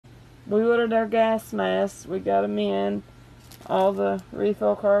we ordered our gas masks. We got them in. All the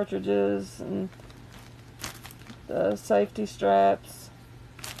refill cartridges and the safety straps,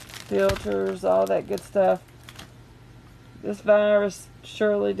 filters, all that good stuff. This virus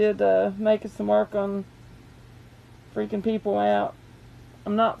surely did make us some work on freaking people out.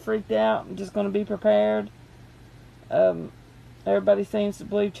 I'm not freaked out. I'm just going to be prepared. Everybody seems to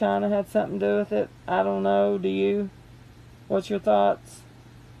believe China had something to do with it. I don't know. Do you? What's your thoughts?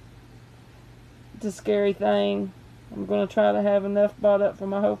 It's a scary thing. I'm going to try to have enough bought up for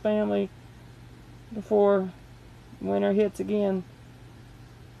my whole family before winter hits again.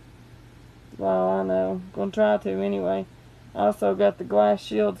 Well, I know. I'm going to try to anyway. I also got the glass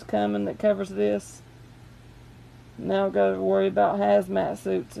shields coming that covers this. Now I've got to worry about hazmat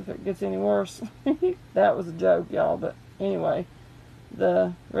suits if it gets any worse. That was a joke, y'all. But anyway,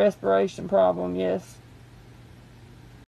 the respiration problem, yes.